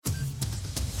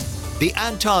The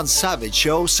Anton Savage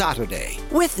Show Saturday.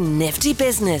 With Nifty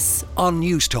Business on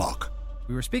News Talk.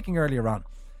 We were speaking earlier on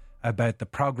about the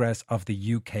progress of the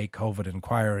UK COVID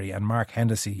inquiry, and Mark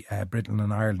Hennessy, Britain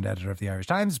and Ireland editor of the Irish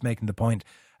Times, making the point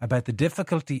about the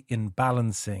difficulty in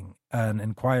balancing an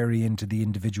inquiry into the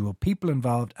individual people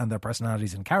involved and their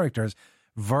personalities and characters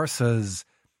versus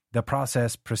the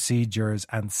process, procedures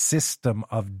and system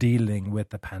of dealing with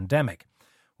the pandemic.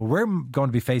 Well, we're going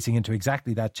to be facing into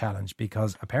exactly that challenge,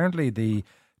 because apparently the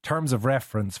terms of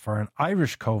reference for an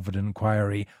Irish COVID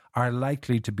inquiry are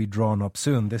likely to be drawn up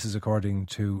soon. This is according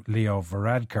to Leo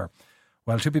Varadkar.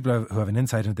 Well, two people who have an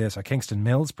insight into this are Kingston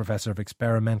Mills, Professor of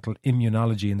Experimental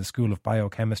Immunology in the School of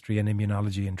Biochemistry and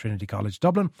Immunology in Trinity College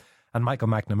Dublin, and Michael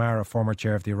McNamara, former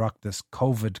chair of the Oireachtas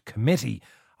Covid Committee.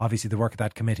 Obviously, the work of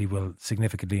that committee will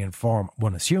significantly inform,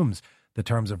 one assumes, the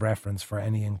terms of reference for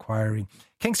any inquiry.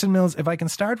 Kingston Mills, if I can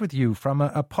start with you, from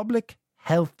a public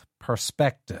health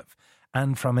perspective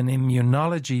and from an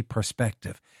immunology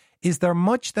perspective, is there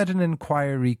much that an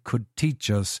inquiry could teach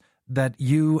us that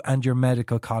you and your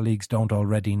medical colleagues don't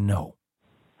already know?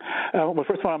 Well,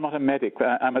 first of all, I'm not a medic.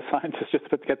 I'm a scientist, just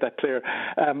to get that clear.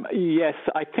 Yes,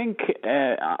 I think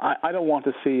I don't want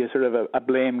to see a sort of a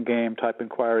blame game type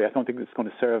inquiry. I don't think it's going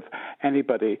to serve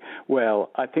anybody well.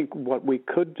 I think what we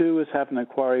could do is have an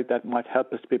inquiry that might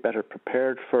help us to be better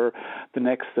prepared for the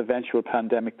next eventual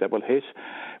pandemic that will hit.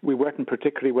 We weren't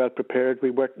particularly well prepared.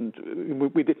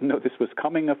 We didn't know this was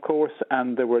coming, of course,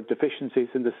 and there were deficiencies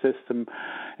in the system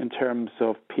in terms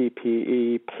of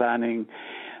PPE planning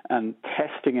and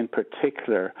testing in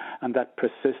particular, and that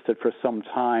persisted for some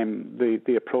time,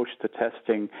 the approach to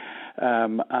testing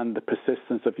and the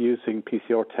persistence of using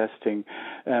PCR testing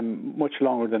much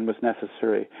longer than was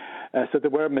necessary. So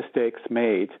there were mistakes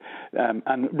made,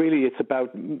 and really it's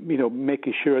about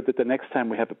making sure that the next time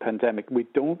we have a pandemic, we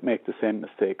don't make the same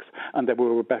mistakes and that we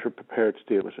were better prepared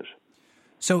to deal with it.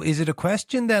 So is it a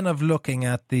question then of looking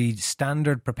at the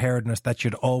standard preparedness that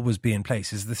should always be in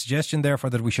place? Is the suggestion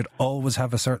therefore that we should always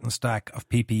have a certain stack of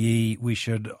PPE, we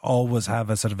should always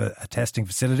have a sort of a testing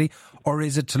facility, or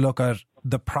is it to look at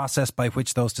the process by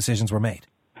which those decisions were made?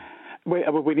 We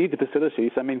need the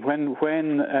facilities. I mean, when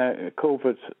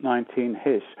COVID-19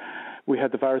 hit, we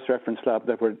had the virus reference lab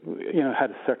that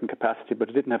had a certain capacity, but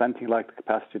it didn't have anything like the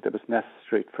capacity that was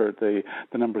necessary for the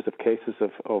numbers of cases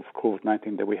of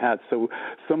COVID-19 that we had. So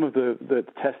some of the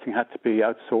testing had to be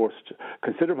outsourced.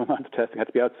 Considerable amount of testing had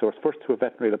to be outsourced, first to a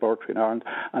veterinary laboratory in Ireland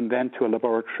and then to a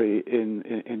laboratory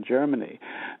in Germany.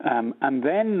 And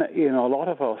then, a lot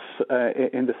of us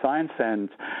in the science end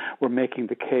were making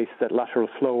the case that lateral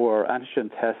flow or antigen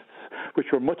tests, which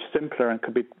were much simpler and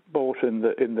could be bought in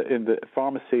the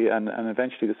pharmacy and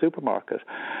eventually the supermarket,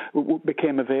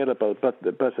 became available. But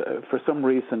for some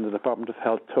reason, the Department of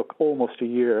Health took almost a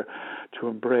year to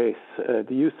embrace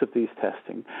the use of these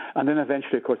testing. And then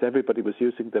eventually, of course, everybody was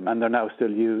using them, and they're now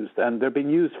still used. And they're being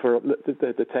used for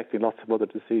detecting lots of other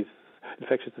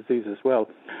infectious diseases as well.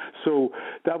 So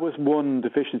that was one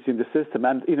deficiency in the system.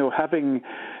 And, having,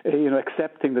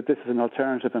 accepting that this is an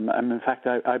alternative and in fact,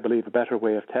 I believe a better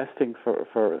way of testing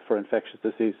for infectious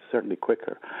disease, certainly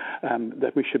quicker,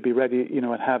 that we should be ready,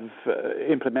 and have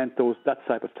implement that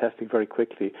type of testing very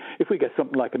quickly if we get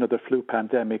something like another flu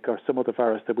pandemic or some other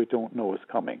virus that we don't know is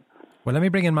coming. Well, let me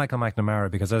bring in Michael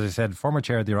McNamara, because as I said, former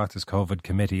chair of the Oireachtas Covid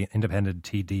Committee, independent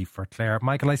TD for Clare.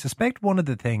 Michael, I suspect one of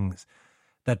the things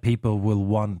that people will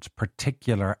want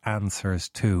particular answers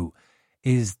to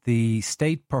is the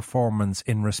state performance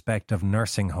in respect of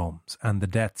nursing homes and the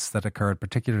deaths that occurred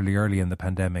particularly early in the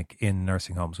pandemic in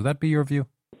nursing homes. Would that be your view?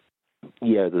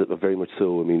 Yeah, very much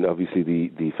so. I mean, obviously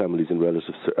the families and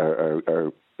relatives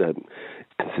are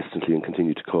consistently and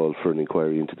continue to call for an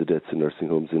inquiry into the deaths in nursing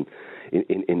homes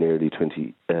in early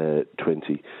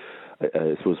 2020.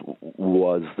 I suppose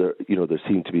was there. There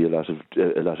seemed to be a lot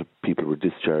of people were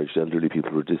discharged, elderly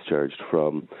people were discharged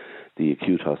from the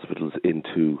acute hospitals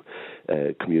into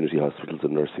community hospitals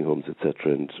and nursing homes,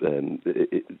 etc. And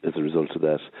as a result of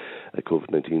that,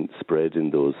 COVID-19 spread in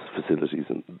those facilities,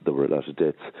 and there were a lot of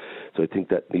deaths. So I think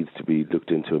that needs to be looked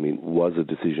into. I mean, was a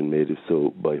decision made? If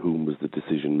so, by whom was the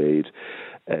decision made?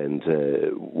 And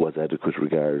was adequate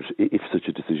regard, if such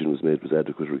a decision was made, was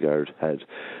adequate regard had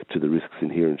to the risks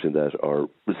inherent in that, or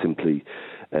simply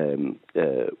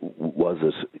was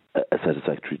it a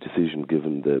satisfactory decision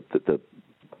given the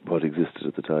what existed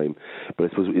at the time? But I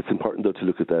suppose it's important though to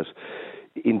look at that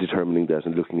in determining that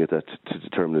and looking at that to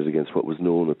determine it against what was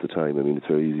known at the time. I mean, it's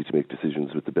very easy to make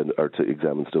decisions with or to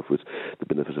examine stuff with the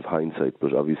benefit of hindsight,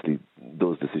 but obviously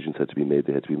those decisions had to be made.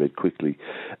 They had to be made quickly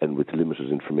and with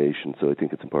limited information. So I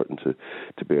think it's important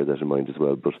to bear that in mind as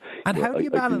well. But how do you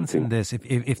balance in this,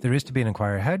 if there is to be an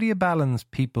inquiry, how do you balance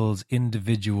people's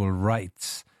individual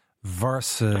rights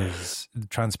versus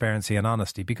transparency and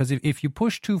honesty? Because if you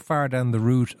push too far down the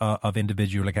route of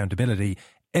individual accountability,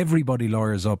 everybody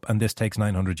lawyers up and this takes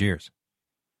 900 years.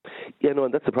 Yeah, no,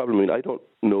 and that's the problem. I mean, I don't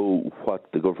know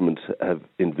what the government have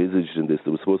envisaged in this.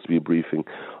 There was supposed to be a briefing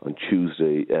on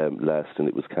Tuesday last, and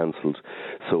it was cancelled.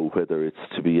 So whether it's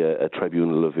to be a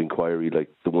tribunal of inquiry like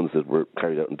the ones that were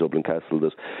carried out in Dublin Castle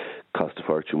that cost a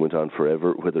fortune, went on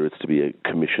forever, whether it's to be a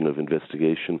commission of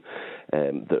investigation,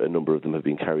 a number of them have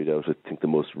been carried out. I think the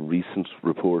most recent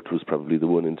report was probably the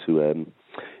one into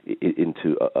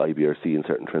IBRC and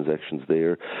certain transactions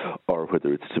there, or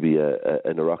whether it's to be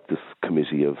an Oireachtas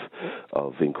committee of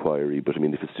inquiry. But I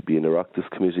mean, if it's to be an Oireachtas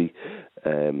committee,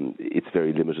 it's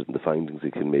very limited in the findings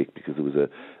it can make, because there was a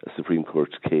Supreme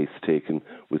Court case taken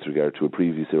with regard to a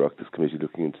previous Oireachtas committee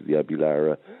looking into the Abu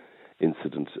Lara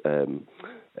incident,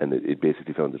 and it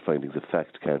basically found that findings of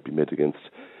fact can't be made against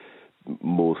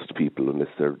most people unless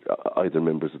they're either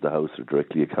members of the House or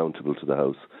directly accountable to the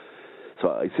House. So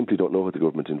I simply don't know what the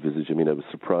government envisaged. I mean, I was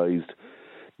surprised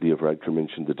Leo Varadkar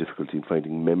mentioned the difficulty in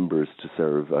finding members to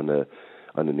serve on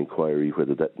an inquiry,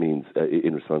 whether that means,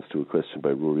 in response to a question by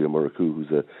Rory O'Muraku,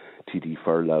 who's a TD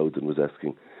for Louth, and was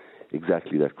asking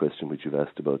exactly that question which you've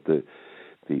asked about the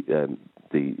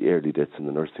early deaths in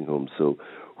the nursing homes. So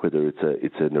whether it's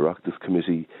an Oireachtas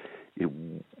committee, it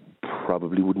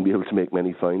probably wouldn't be able to make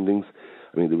many findings.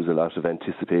 I mean, there was a lot of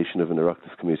anticipation of an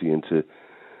Oireachtas committee into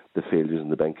the failures in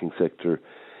the banking sector,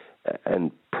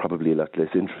 and probably a lot less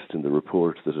interest in the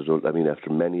report. After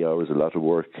many hours, a lot of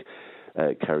work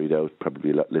carried out,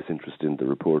 probably a lot less interest in the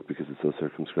report because it's so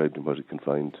circumscribed in what it can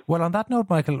find. Well, on that note,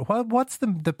 Michael, what's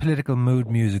the political mood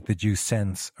music that you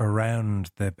sense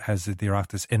around the House of the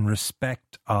Oireachtas in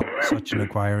respect of such an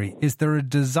inquiry? Is there a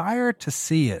desire to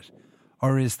see it,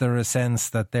 or is there a sense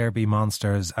that there be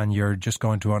monsters and you're just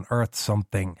going to unearth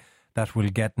something that will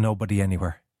get nobody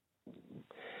anywhere?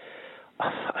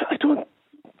 I don't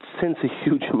sense a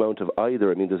huge amount of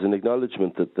either. I mean, there's an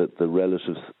acknowledgement that the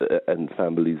relatives and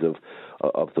families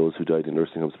of those who died in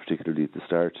nursing homes, particularly at the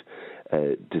start,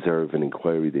 deserve an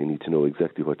inquiry. They need to know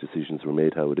exactly what decisions were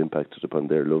made, how it impacted upon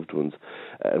their loved ones,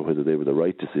 and whether they were the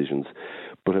right decisions.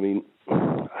 But I mean,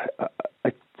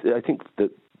 I think that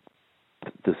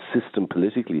the system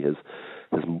politically has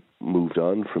moved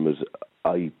on from it.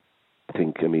 I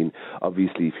mean,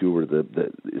 obviously, if you were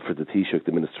for the Taoiseach,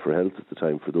 the Minister for Health at the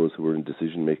time, for those who were in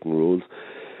decision-making roles,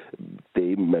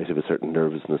 they might have a certain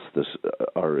nervousness that,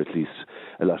 or at least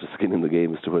a lot of skin in the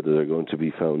game as to whether they're going to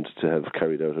be found to have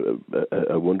carried out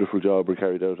a wonderful job or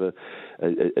carried out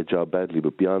a job badly.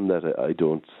 But beyond that, I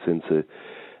don't sense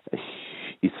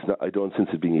I don't sense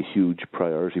it being a huge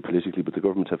priority politically. But the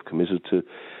government have committed to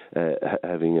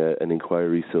having an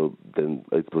inquiry, so then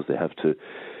I suppose they have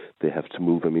to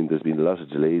move. I mean, there's been a lot of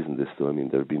delays in this, though. I mean,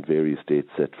 there have been various dates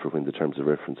set for when the terms of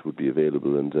reference would be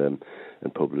available and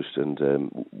published, and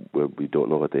we don't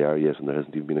know what they are yet, and there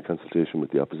hasn't even been a consultation with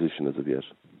the opposition as of yet.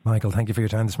 Michael, thank you for your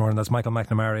time this morning. That's Michael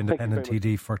McNamara, independent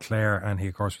TD for Clare, and he,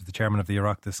 of course, was the chairman of the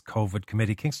Oireachtas Covid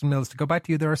Committee. Kingston Mills, to go back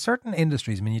to you, there are certain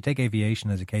industries, I mean, you take aviation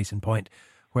as a case in point,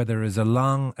 where there is a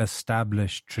long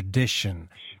established tradition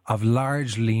of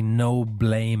largely no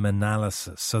blame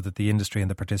analysis so that the industry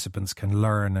and the participants can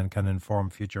learn and can inform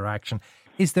future action.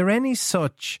 Is there any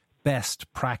such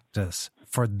best practice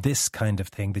for this kind of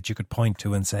thing that you could point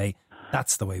to and say,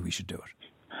 that's the way we should do it?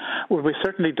 Well, we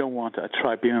certainly don't want a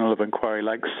tribunal of inquiry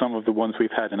like some of the ones we've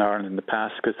had in Ireland in the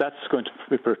past, because that's going to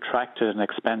be protracted and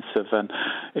expensive, and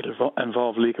it'll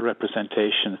involve legal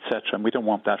representation, etc. And we don't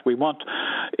want that. We want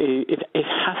it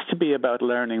has to be about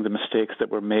learning the mistakes that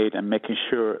were made and making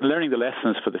sure, learning the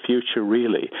lessons for the future,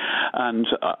 really. And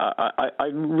I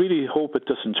really hope it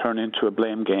doesn't turn into a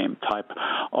blame game type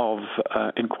of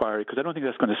inquiry, because I don't think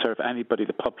that's going to serve anybody,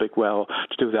 the public, well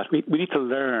to do that. We need to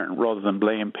learn rather than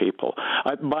blame people.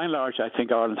 By and large, I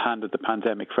think Ireland handled the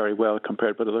pandemic very well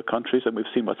compared with other countries, and we've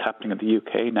seen what's happening in the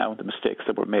UK now and the mistakes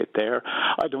that were made there.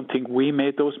 I don't think we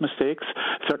made those mistakes,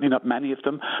 certainly not many of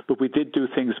them, but we did do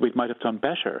things we might have done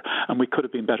better, and we could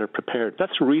have been better prepared.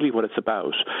 That's really what it's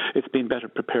about. It's being better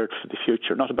prepared for the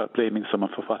future, not about blaming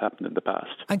someone for what happened in the past.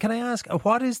 And can I ask,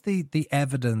 what is the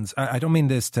evidence? I don't mean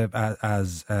this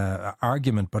as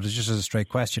argument, but it's just as a straight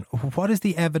question. What is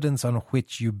the evidence on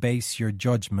which you base your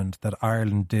judgment that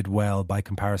Ireland did well by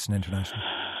comparison internationally?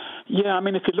 Yeah, I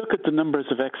mean, if you look at the numbers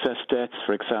of excess deaths,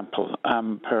 for example,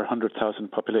 per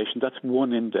 100,000 population, that's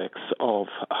one index of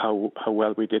how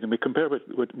well we did. And we compare with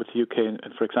the UK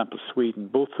and, for example, Sweden,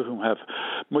 both of whom have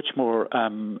much more,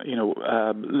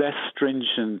 less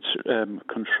stringent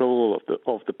control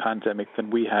of the pandemic than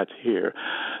we had here.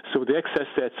 So the excess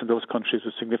deaths in those countries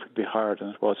was significantly higher than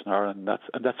it was in Ireland,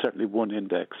 and that's certainly one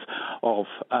index of.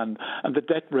 And the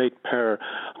death rate per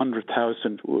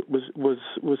 100,000 was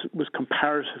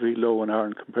comparatively low in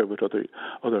Ireland compared with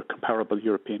other comparable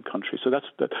European countries. So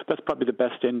that's probably the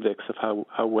best index of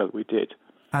how well we did.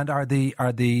 And are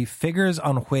the figures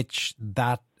on which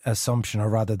that assumption, or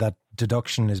rather that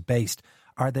deduction, is based,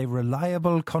 are they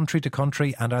reliable country to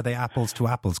country, and are they apples to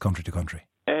apples country to country?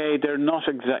 They're not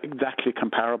exactly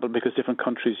comparable because different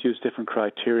countries use different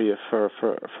criteria for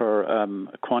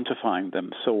quantifying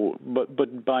them. So,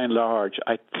 but by and large,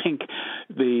 I think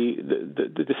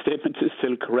the statement is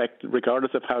still correct,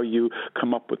 regardless of how you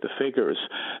come up with the figures,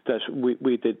 that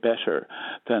we did better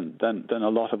than a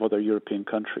lot of other European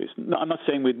countries. No, I'm not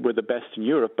saying we're the best in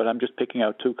Europe, but I'm just picking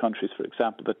out two countries, for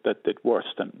example, that did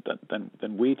worse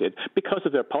than we did because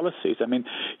of their policies. I mean,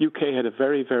 UK had a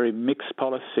very, very mixed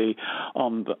policy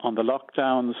on the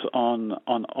lockdowns, on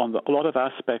a lot of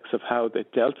aspects of how they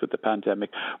dealt with the pandemic,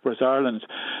 whereas Ireland,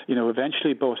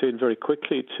 eventually bought in very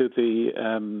quickly to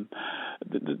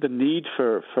the need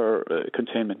for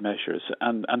containment measures,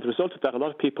 and the result of that, a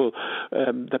lot of people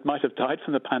that might have died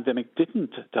from the pandemic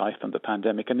didn't die from the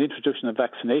pandemic, and the introduction of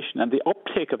vaccination and the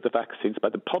uptake of the vaccines by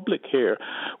the public here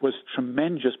was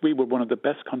tremendous. We were one of the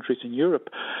best countries in Europe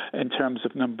in terms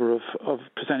of number of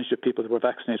percentage of people that were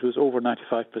vaccinated. It was over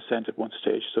 95% at one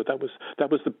stage. So that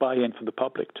was the buy-in from the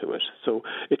public to it. So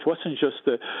it wasn't just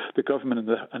the government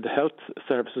and the health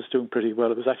services doing pretty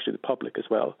well. It was actually the public as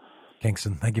well.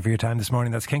 Kingston, thank you for your time this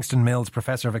morning. That's Kingston Mills,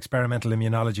 Professor of Experimental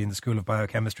Immunology in the School of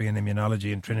Biochemistry and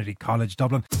Immunology in Trinity College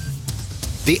Dublin.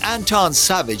 The Anton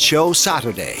Savage Show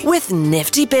Saturday. With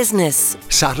Nifty Business.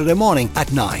 Saturday morning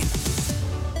at 9.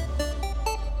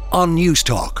 On News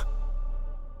Talk.